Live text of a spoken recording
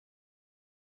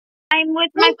I'm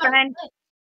with my friend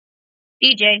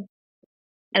DJ.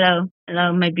 Hello,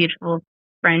 hello, my beautiful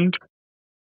friend.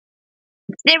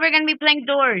 Today we're gonna be playing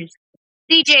Doors.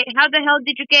 DJ, how the hell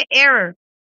did you get error?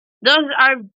 Those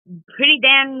are pretty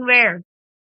damn rare.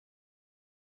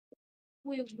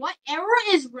 Wait, what? Error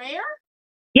is rare?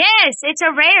 Yes, it's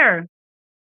a rare.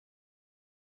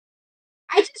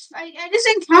 I just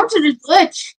encountered a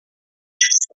glitch.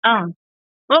 Oh,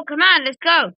 well, come on, let's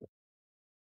go.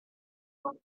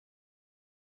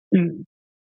 Hmm.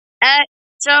 Uh,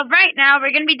 so right now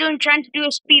we're gonna be trying to do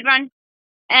a speed run,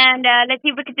 and let's see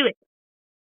if we can do it.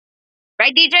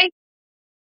 Right, DJ?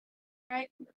 Right.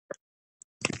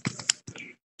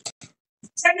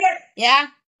 Yeah.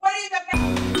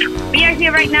 We are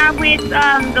here right now with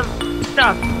the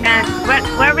stuff, and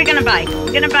what are we gonna buy?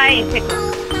 We're gonna buy a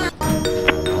pickle.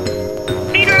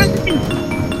 Peter,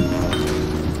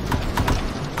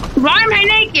 why am I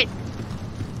naked?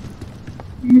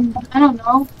 I don't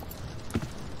know.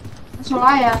 That's what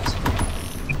I asked.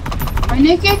 Am I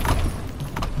naked?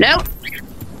 Nope.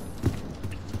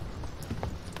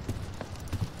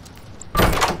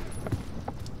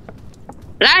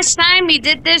 Last time we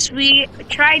did this, we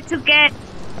tried to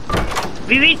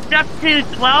we reached up to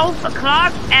 12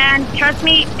 o'clock, and trust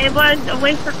me, it was a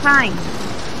waste of time.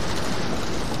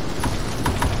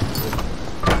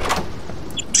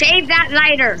 Save that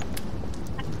lighter.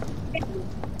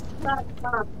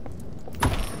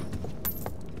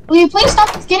 Will you please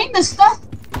stop getting this stuff?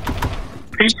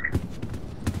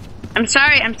 I'm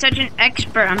sorry, I'm such an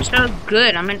expert. I'm so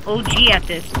good. I'm an OG at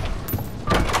this.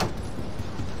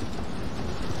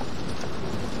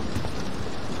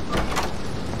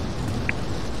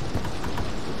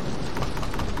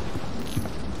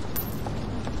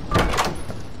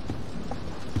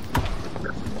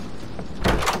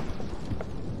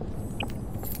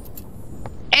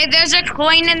 Hey, there's a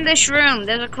coin in this room.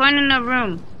 There's a coin in the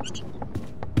room.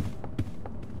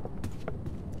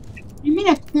 You mean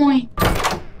a coin?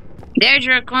 There's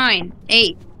your coin.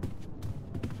 8.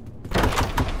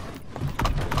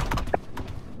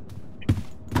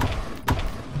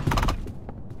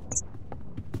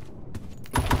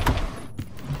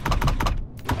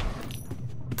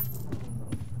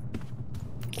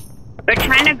 We're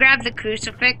trying to grab the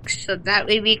crucifix so that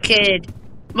way we could...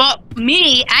 Well,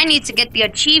 I need to get the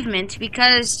achievement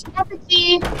because... I got the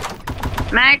key.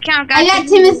 My account got... I got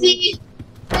Timothy.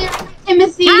 I got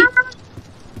Timothy.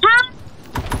 Huh?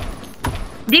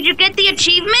 Did you get the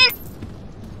achievement?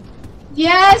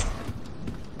 Yes.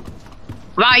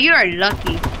 Wow, you are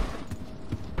lucky.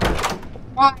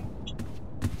 Why?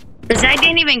 Because I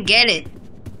didn't even get it.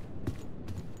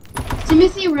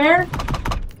 Timothy rare?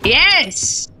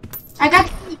 Yes. I got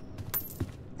the key.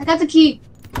 I got the key.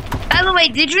 By the way,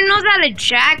 did you know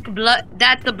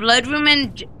that the blood room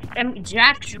in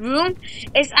Jack's room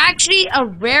is actually a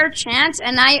rare chance,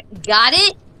 and I got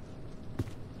it?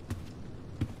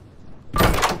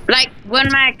 Like, when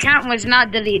my account was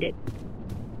not deleted.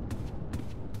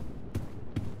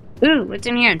 Ooh, what's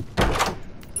in here?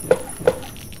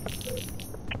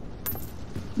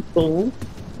 Cool.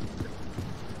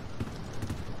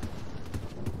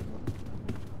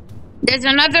 There's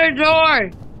another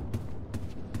door.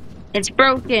 It's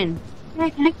broken. Can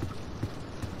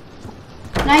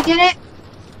I get it?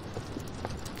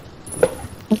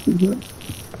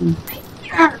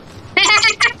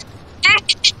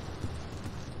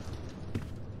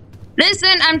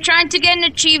 Listen, I'm trying to get an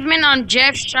achievement on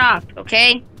Jeff's shop,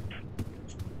 okay?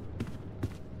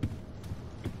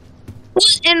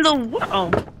 What in the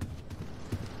world?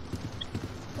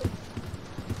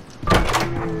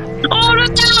 Oh,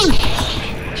 look down!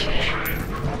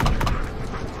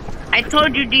 I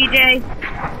told you, DJ.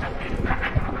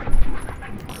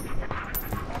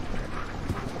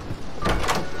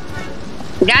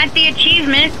 Got the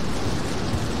achievement.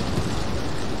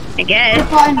 I guess.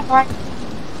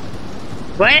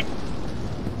 What?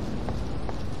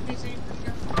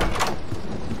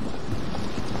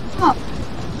 Oh.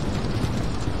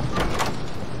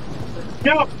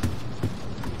 No.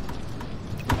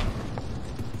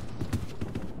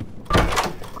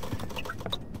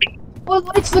 Oh, the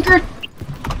lights flickered.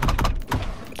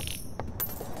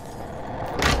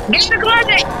 Get the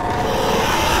closet!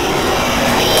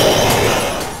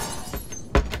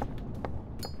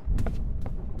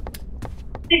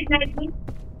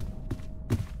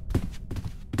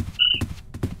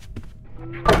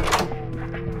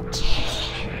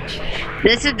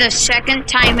 This is the second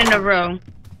time in a row.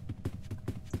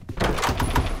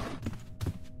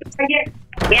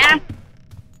 Yeah?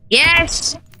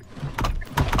 Yes!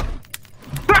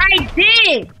 I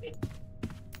did!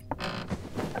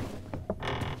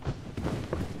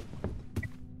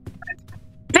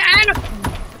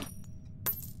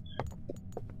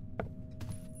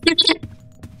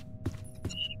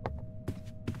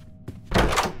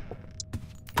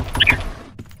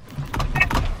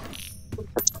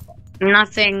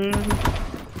 Nothing.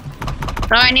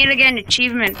 Oh, I need to get an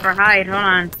achievement for hide. Hold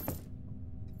on.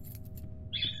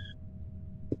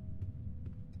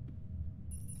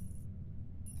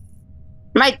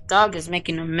 My dog is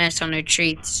making a mess on her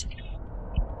treats.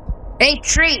 Hey,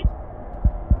 treat!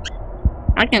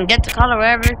 I can get the color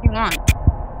wherever if you want.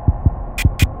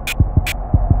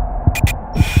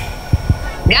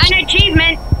 Got an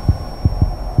achievement!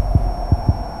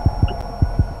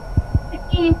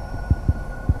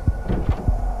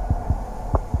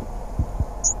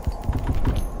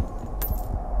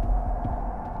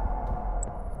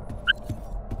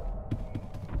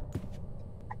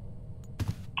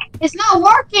 It's not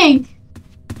working.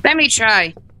 Let me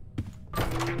try.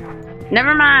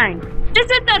 Never mind. This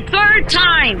is the third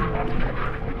time!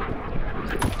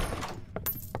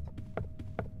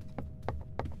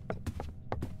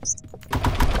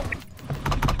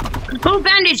 Oh,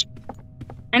 bandage!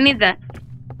 I need that.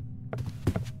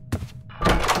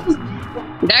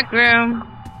 Dark room.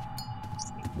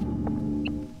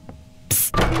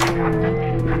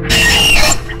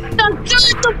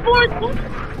 The fourth one.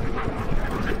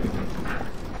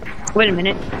 Wait a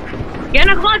minute. Get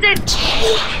in a closet!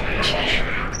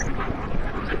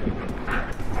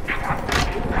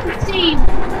 Steve.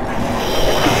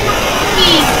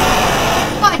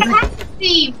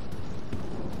 Steve.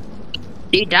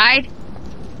 You died?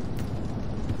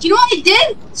 Do you know what I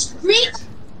did? Street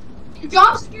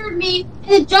jump scared me,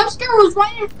 and the jump scare was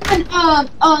right in front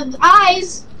of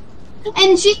eyes,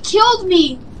 and she killed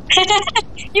me.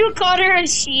 You called her a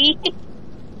she.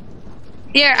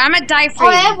 Here, I'm gonna die for Oh,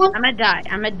 you. I have one. I'm gonna die.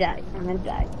 I'm gonna die. I'm gonna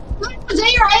die. Was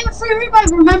that your item for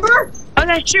everybody? Remember? Oh,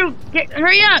 that's true.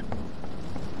 Hurry up.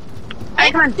 I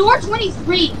Come on. have door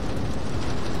 23.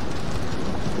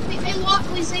 They locked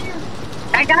me here.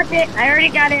 I got it. I already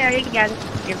got it. I already got it.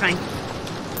 You're fine.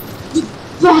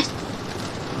 Best.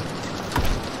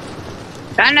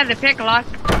 Got another pick lock.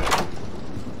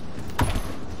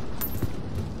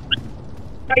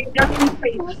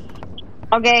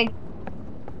 Okay.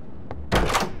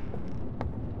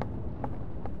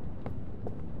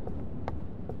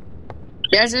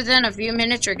 Just within a few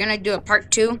minutes, we're gonna do a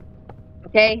part 2.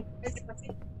 Okay?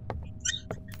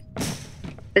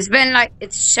 It's been like,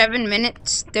 it's 7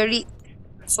 minutes,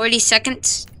 40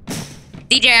 seconds.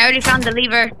 DJ, I already found the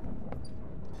lever.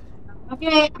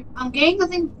 Okay, I'm getting the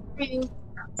thing for you.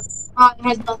 It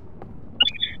has nothing.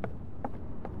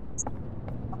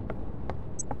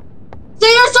 So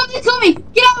there's something coming!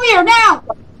 Get out here now!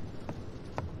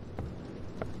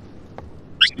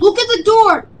 Look at the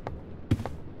door!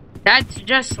 That's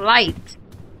just light.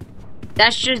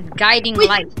 That's just guiding Wait.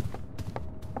 light.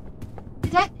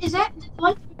 Is that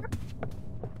what?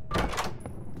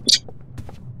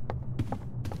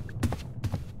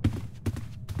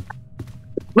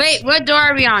 Wait, what door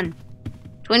are we on?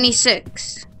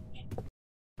 26.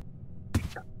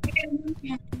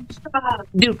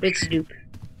 Dupe, it's dupe.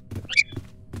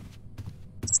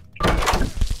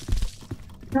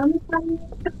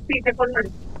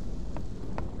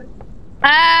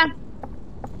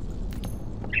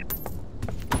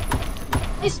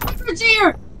 It's Squidward's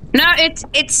here! No,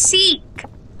 it's Seek.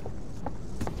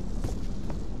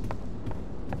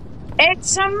 It's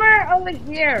somewhere over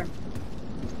here.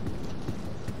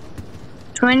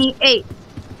 28.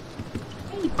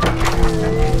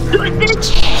 Do it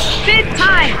this 5th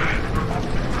time.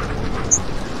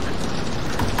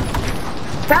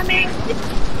 Coming.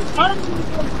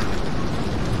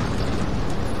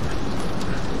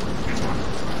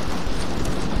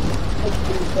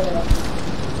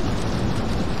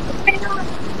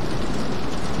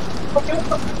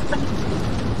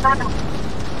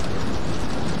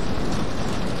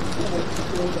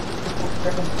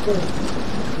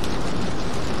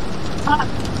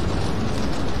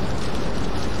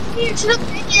 You should have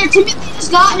been here. Timothy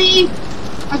just got me.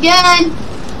 Again.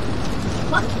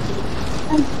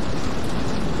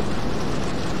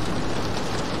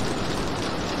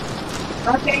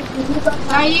 Okay.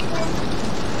 Right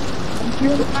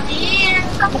here. Right here.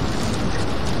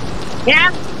 Yeah.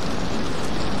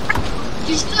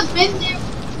 You should have been there.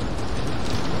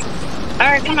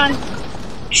 Alright, come on.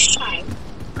 Shy.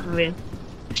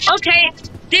 Okay.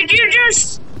 Did you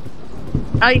just...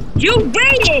 you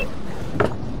waited!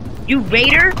 You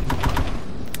raider?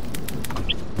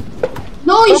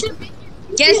 No, you should have been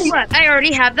here. Guess what? I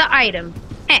already have the item.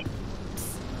 Hey.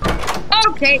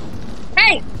 Okay.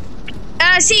 Hey!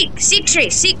 Seek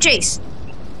chase.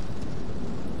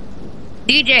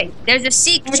 DJ, there's a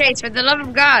seek chase for the love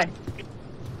of God.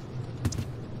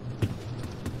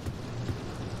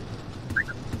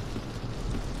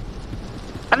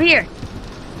 Up here.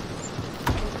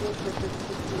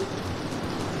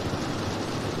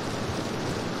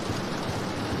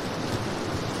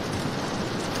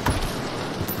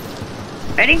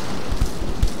 Ready?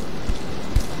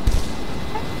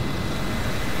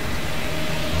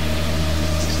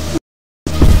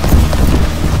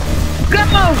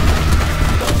 Go!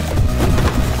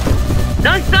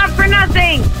 Don't stop for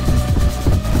nothing!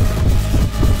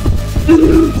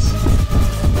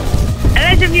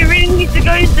 Unless if you really need to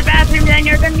go use the bathroom, then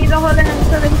you're gonna need to hold it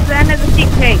until it's the end of the seat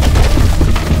cake.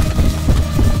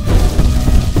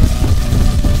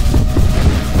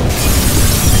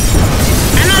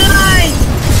 I'm alive!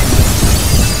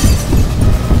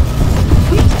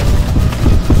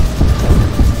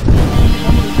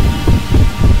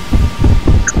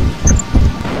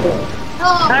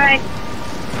 Oh, Alright.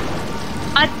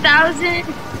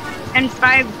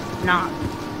 1,005 knots.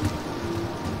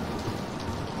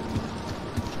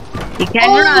 You can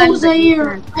run. oh, But you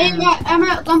Zaire. can't.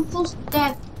 I'm close to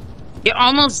death. You're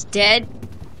almost dead.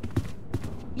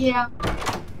 Yeah.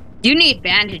 You need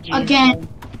bandages. Again.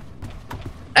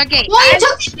 Okay. Well, you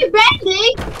took me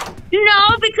band-aid.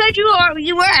 No, because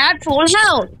you were at full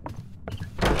health.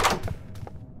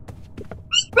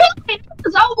 Really? I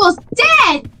was almost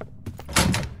dead.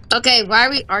 Okay, why are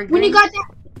we arguing? When you got that.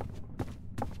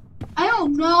 I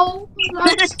don't know.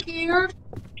 I'm scared.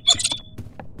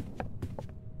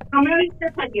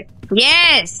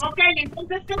 Yes.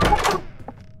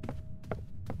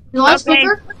 The lights Okay.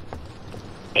 flicker?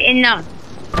 No.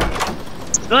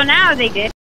 Well, now they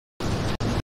did.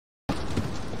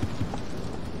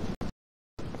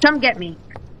 Come get me.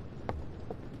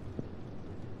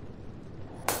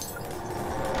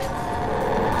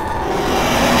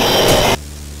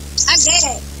 I get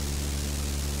it.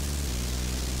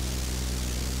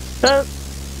 So,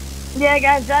 yeah,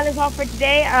 guys, that is all for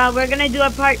today. We're gonna do a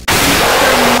part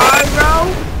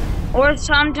tomorrow or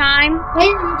sometime. Hey,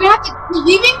 you're gonna have to you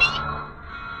leaving me?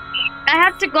 I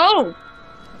have to go.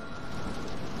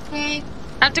 Okay.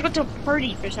 I have to go to a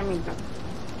party for some reason.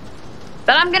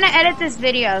 But I'm gonna edit this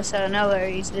video, so no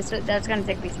worries. That's gonna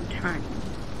take me some time.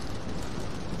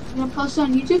 You gonna post it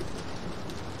on YouTube?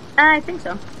 I think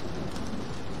so.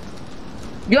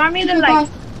 You want me to Okay,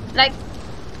 like,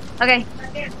 okay?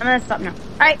 I'm gonna stop now.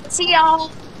 All right, see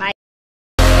y'all.